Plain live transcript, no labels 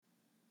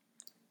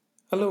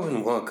Hello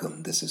and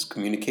welcome. This is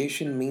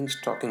Communication Means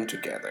Talking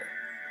Together.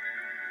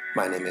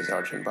 My name is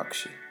Arjun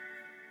Bakshi.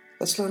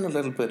 Let's learn a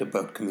little bit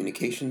about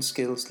communication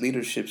skills,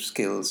 leadership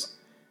skills,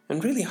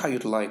 and really how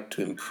you'd like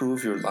to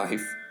improve your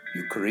life,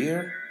 your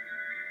career,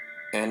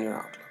 and your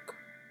outlook.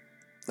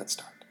 Let's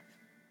start.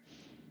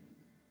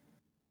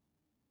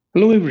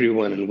 Hello,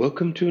 everyone, and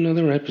welcome to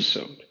another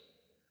episode.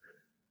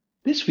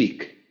 This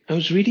week, I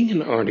was reading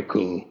an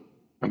article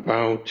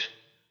about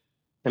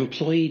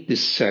employee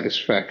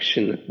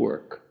dissatisfaction at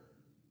work.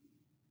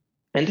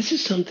 And this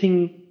is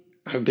something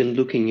I've been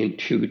looking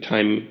into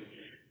time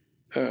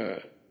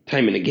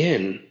and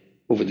again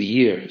over the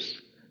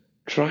years,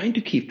 trying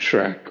to keep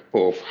track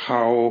of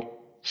how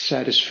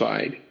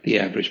satisfied the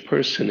average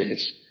person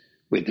is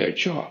with their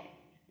job.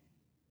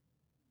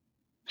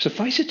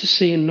 Suffice it to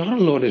say, not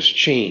a lot has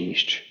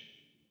changed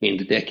in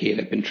the decade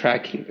I've been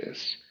tracking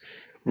this.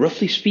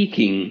 Roughly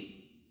speaking,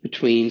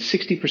 between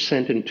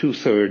 60% and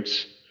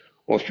two-thirds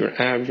of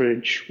your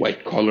average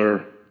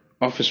white-collar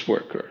office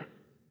worker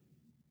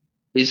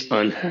is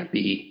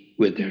unhappy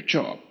with their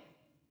job.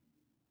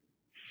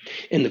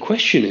 And the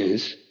question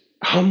is,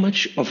 how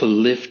much of a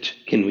lift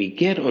can we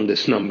get on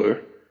this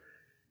number?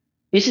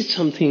 Is it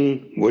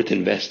something worth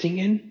investing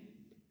in?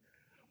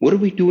 What are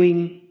we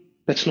doing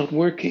that's not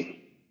working?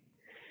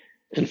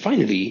 And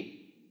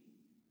finally,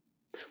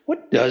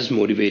 what does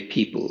motivate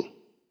people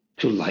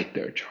to like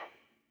their job?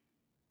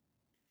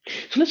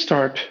 So let's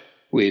start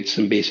with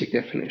some basic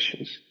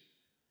definitions.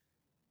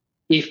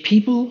 If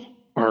people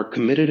are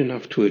committed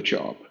enough to a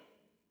job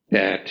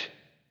that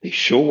they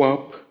show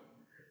up,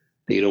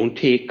 they don't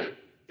take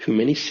too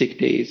many sick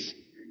days,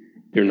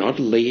 they're not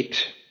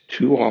late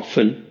too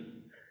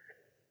often,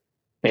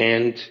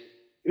 and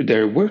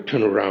their work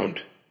turnaround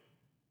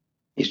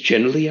is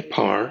generally at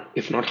par,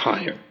 if not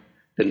higher,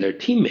 than their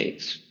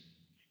teammates,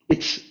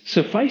 it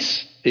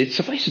suffices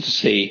to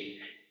say,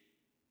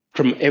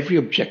 from every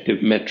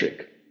objective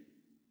metric,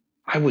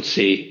 I would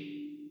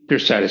say they're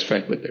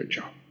satisfied with their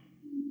job.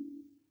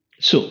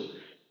 So,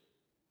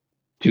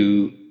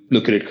 to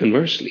look at it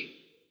conversely,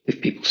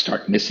 if people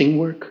start missing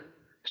work,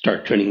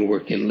 start turning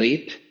work in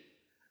late,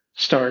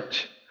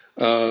 start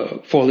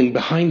falling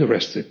behind the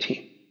rest of the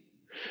team,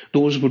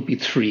 those would be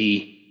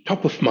three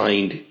top of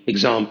mind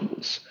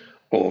examples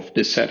of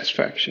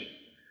dissatisfaction.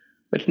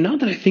 But now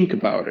that I think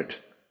about it,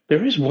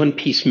 there is one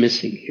piece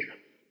missing here.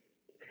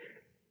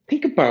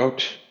 Think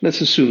about,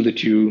 let's assume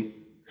that you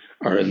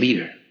are a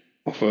leader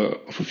of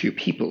a few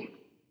people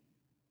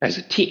as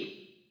a team.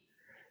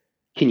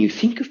 Can you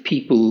think of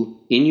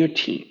people in your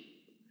team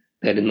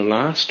that in the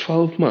last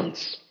 12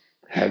 months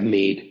have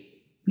made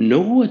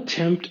no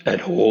attempt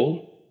at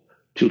all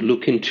to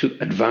look into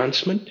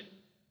advancement?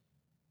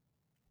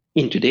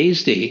 In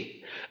today's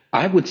day,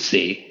 I would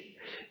say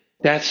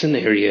that's an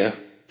area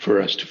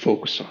for us to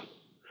focus on.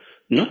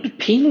 Not to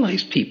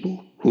penalize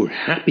people who are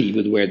happy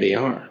with where they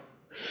are,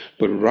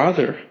 but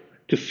rather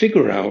to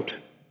figure out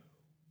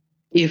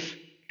if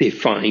they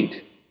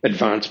find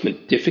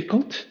advancement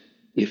difficult,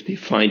 if they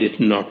find it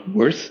not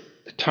worth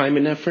the time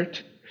and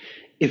effort,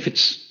 if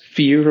it's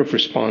fear of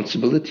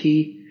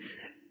responsibility,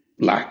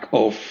 lack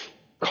of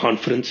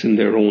confidence in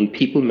their own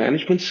people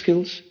management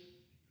skills,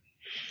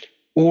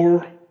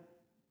 or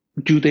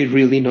do they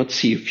really not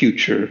see a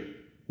future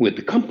with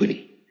the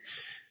company?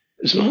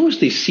 As long as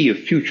they see a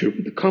future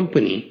with the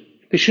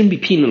company, they shouldn't be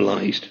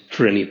penalized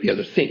for any of the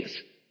other things.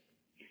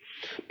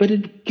 But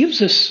it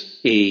gives us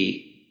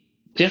a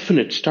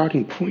definite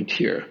starting point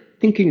here.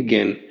 Thinking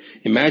again,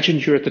 imagine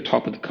you're at the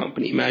top of the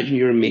company. Imagine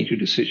you're a major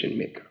decision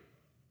maker.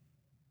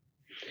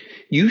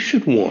 You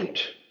should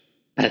want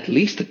at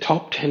least the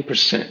top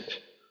 10%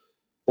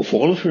 of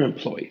all of your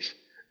employees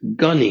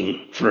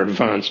gunning for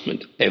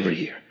advancement every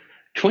year.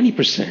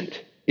 20%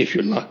 if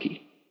you're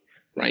lucky,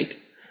 right?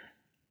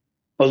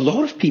 A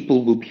lot of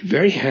people will be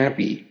very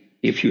happy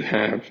if you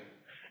have,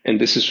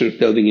 and this is sort of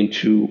delving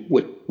into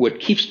what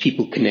keeps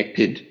people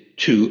connected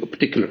to a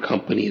particular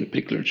company and a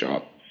particular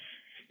job.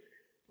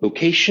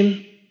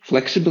 Location,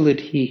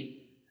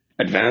 flexibility,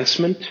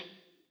 advancement,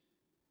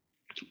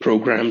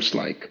 programs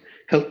like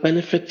health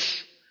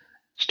benefits,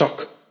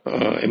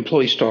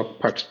 employee stock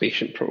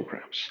participation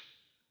programs.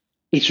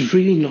 It's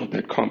really not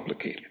that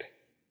complicated.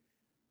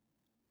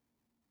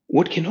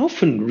 What can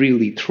often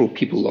really throw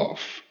people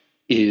off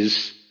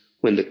is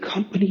when the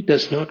company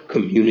does not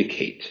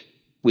communicate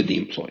with the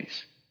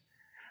employees.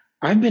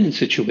 I've been in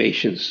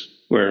situations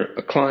where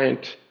a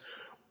client,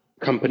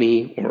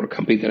 company, or a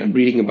company that I'm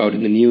reading about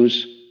in the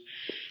news,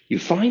 you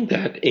find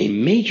that a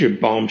major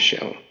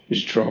bombshell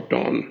is dropped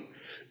on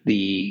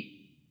the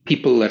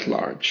people at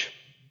large.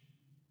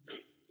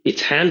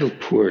 It's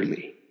handled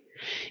poorly.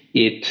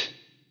 It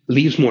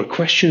leaves more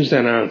questions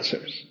than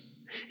answers.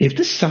 If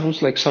this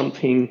sounds like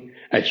something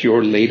at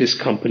your latest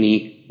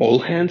company, all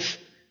hands,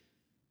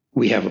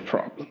 we have a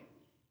problem.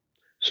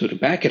 So to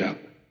back it up,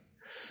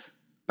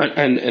 I'll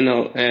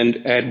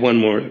add one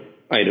more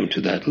item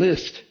to that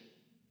list.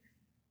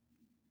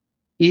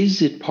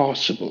 Is it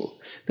possible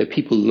that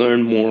people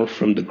learn more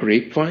from the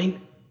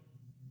grapevine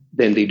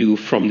than they do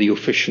from the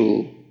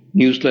official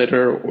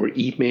newsletter or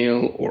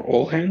email or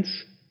all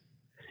hands?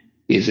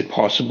 Is it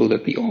possible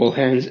that the all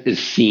hands is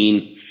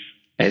seen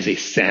as a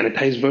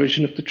sanitized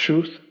version of the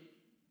truth?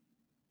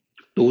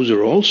 Those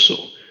are also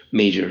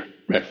major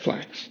red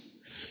flags.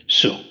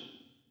 So,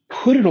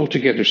 put it all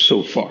together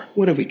so far.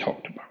 What have we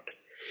talked about?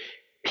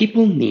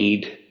 People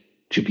need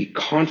to be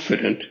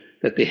confident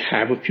that they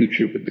have a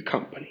future with the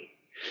company.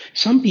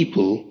 Some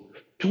people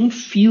don't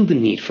feel the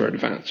need for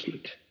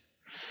advancement.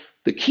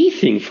 The key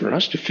thing for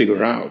us to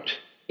figure out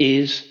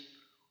is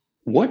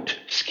what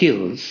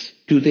skills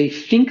do they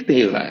think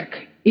they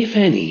lack, if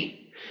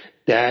any,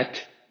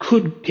 that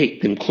could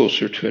take them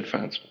closer to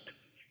advancement.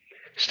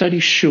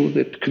 Studies show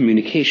that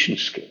communication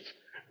skills,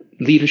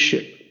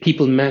 leadership,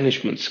 people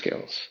management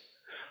skills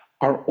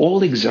are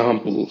all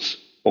examples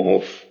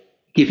of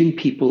giving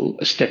people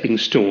a stepping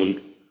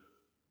stone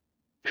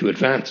to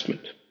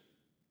advancement.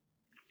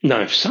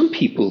 Now, if some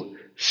people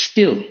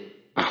still,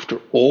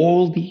 after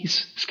all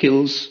these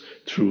skills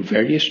through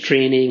various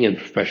training and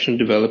professional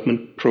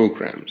development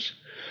programs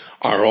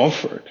are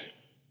offered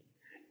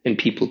and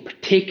people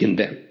partake in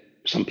them,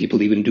 some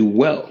people even do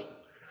well,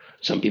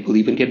 some people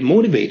even get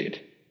motivated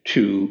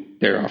to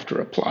thereafter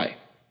apply.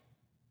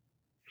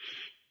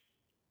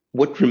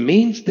 What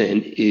remains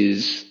then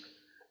is,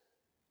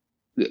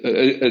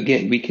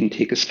 again, we can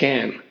take a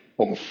scan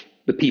of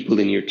the people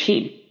in your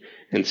team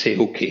and say,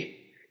 okay,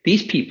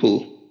 these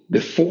people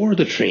before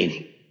the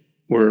training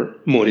were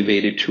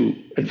motivated to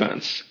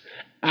advance.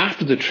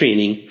 After the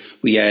training,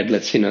 we add,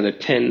 let's say, another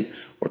 10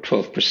 or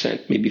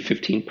 12%, maybe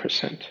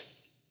 15%.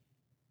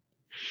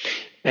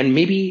 And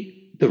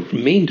maybe the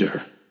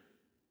remainder,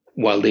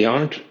 while they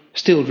aren't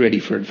still ready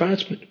for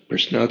advancement,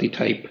 personality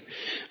type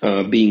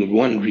being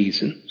one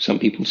reason, some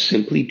people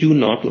simply do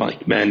not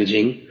like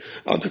managing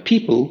other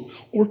people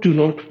or do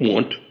not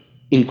want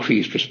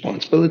increased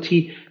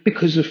responsibility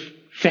because of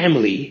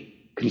family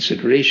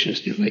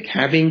considerations. They like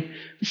having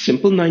a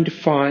simple 9 to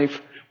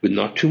 5 with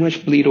not too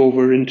much bleed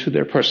over into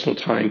their personal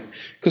time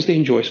because they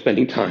enjoy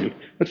spending time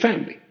with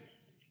family.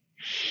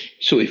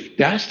 So if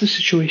that's the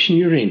situation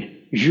you're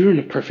in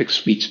a perfect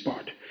sweet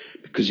spot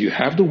because you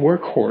have the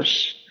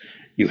workhorse,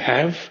 you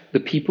have the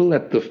people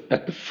at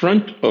the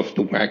front of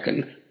the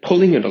wagon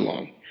pulling it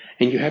along,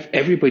 and you have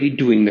everybody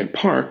doing their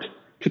part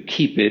to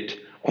keep it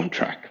on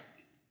track.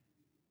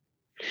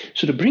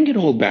 So to bring it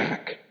all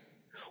back,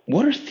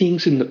 what are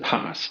things in the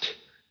past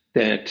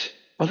that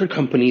other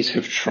companies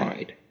have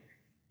tried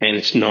and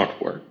it's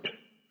not worked?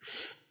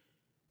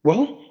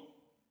 Well,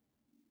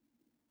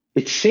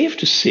 it's safe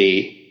to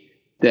say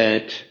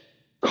that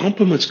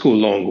compliments go a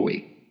long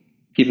way.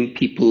 Giving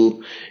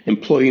people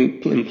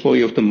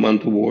Employee of the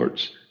Month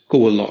awards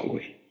go a long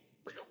way.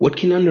 What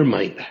can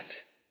undermine that?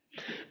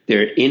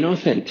 They're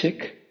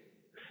inauthentic.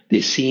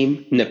 They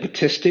seem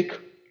nepotistic.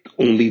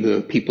 Only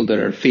the people that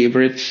are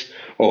favorites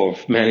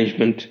of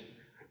management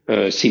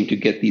seem to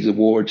get these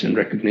awards and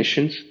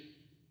recognitions.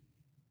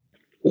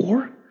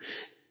 Or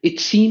it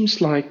seems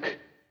like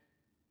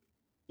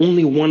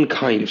only one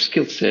kind of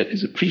skill set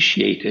is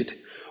appreciated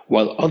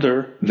while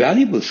other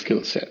valuable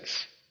skill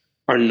sets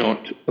are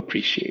not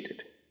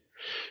appreciated.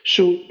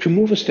 So to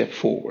move a step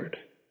forward,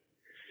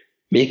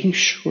 making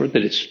sure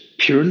that it's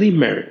purely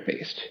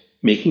merit-based,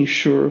 making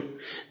sure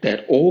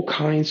that all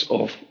kinds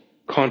of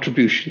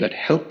contributions that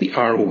help the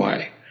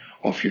ROI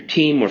of your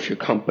team or of your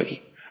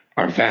company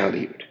are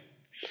valued.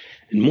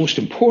 And most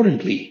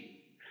importantly,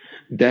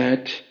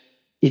 that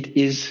it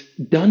is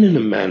done in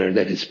a manner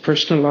that is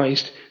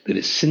personalized, that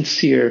is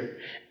sincere,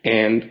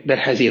 and that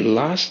has a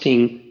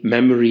lasting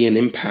memory and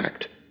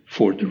impact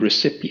for the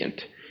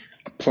recipient.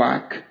 A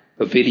plaque,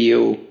 a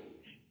video,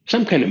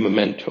 some kind of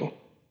memento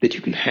that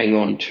you can hang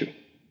on to,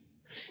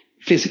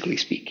 physically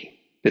speaking,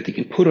 that they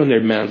can put on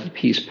their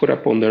mantelpiece, put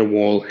up on their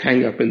wall,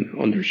 hang up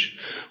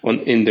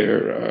in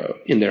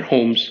their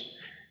homes.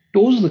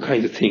 Those are the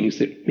kinds of things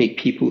that make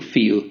people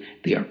feel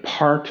they are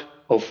part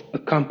of a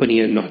company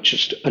and not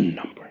just a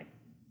number.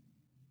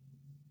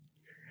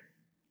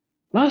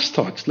 Last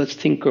thoughts, let's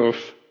think of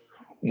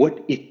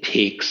what it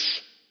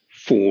takes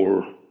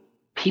for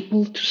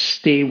people to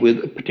stay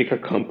with a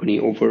particular company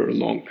over a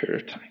long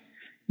period of time.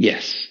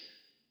 Yes,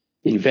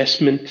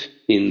 investment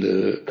in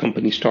the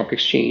company stock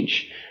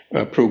exchange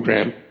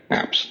program,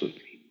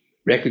 absolutely.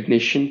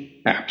 Recognition,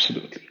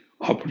 absolutely.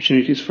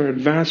 Opportunities for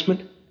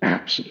advancement,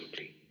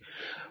 absolutely.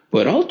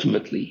 But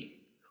ultimately,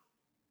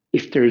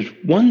 if there's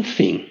one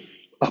thing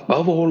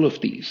above all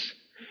of these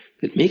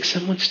that makes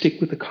someone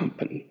stick with a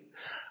company,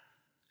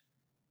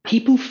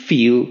 people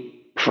feel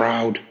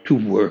proud to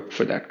work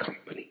for that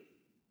company.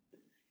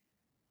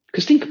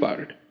 Because think about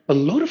it. A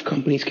lot of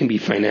companies can be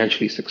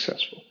financially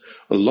successful.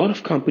 A lot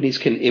of companies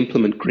can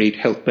implement great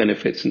health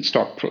benefits and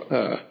stock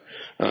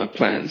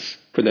plans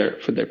for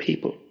their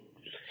people.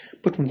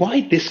 But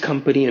why this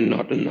company and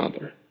not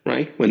another,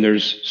 right? When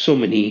there's so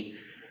many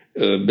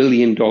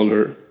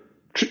billion-dollar,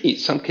 in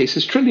some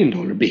cases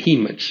trillion-dollar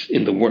behemoths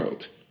in the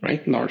world,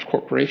 right? Large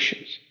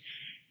corporations.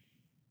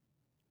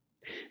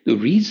 The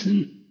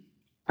reason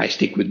I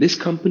stick with this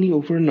company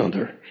over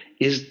another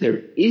is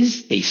there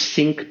is a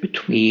sync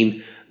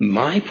between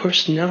my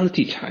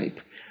personality type,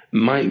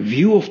 my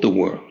view of the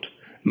world,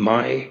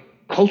 my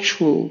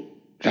cultural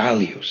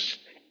values,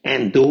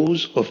 and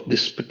those of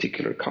this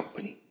particular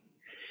company.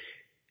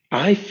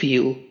 I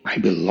feel I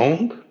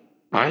belong.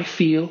 I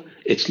feel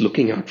it's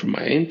looking out for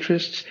my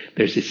interests.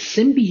 There's a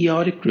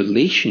symbiotic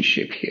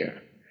relationship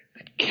here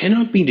that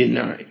cannot be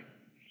denied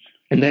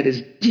and that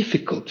is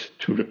difficult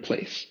to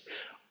replace.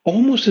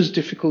 Almost as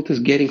difficult as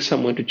getting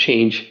someone to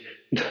change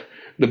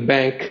the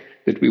bank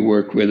that we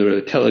work with, or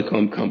the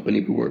telecom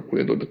company we work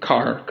with, or the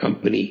car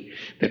company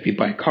that we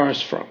buy cars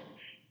from.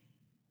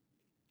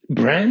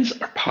 Brands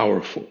are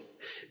powerful.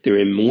 They're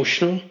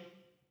emotional.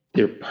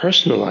 They're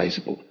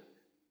personalizable.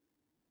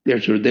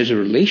 There's a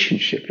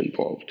relationship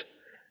involved.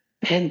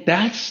 And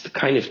that's the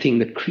kind of thing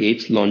that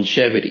creates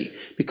longevity.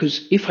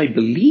 Because if I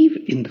believe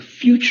in the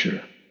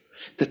future,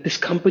 that this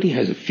company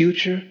has a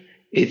future,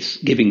 it's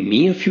giving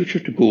me a future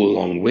to go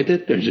along with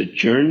it, there's a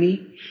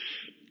journey,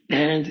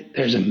 and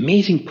there's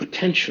amazing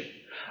potential,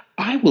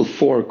 I will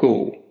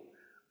forego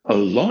a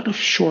lot of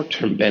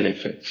short-term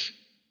benefits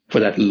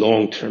for that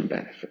long-term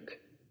benefit.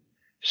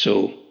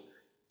 So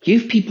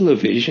give people a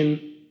vision,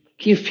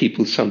 give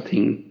people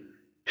something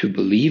to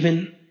believe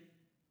in,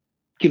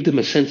 give them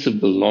a sense of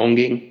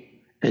belonging,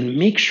 and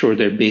make sure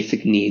their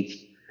basic needs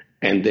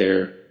and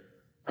their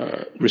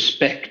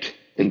respect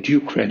and due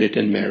credit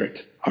and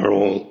merit are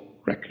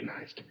all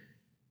recognized.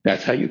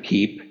 That's how you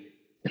keep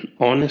an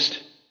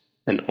honest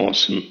and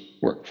awesome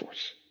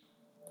workforce.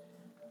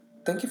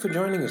 Thank you for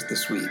joining us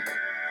this week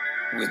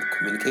with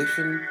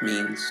Communication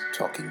Means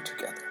Talking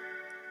Together.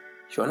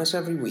 Join us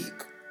every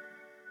week,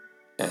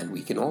 and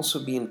we can also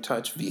be in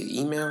touch via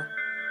email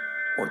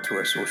or through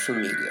our social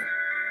media.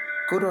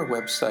 Go to our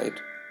website,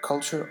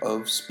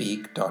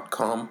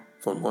 cultureofspeak.com,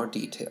 for more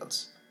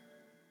details.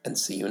 And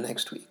see you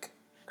next week.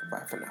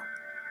 Goodbye for now.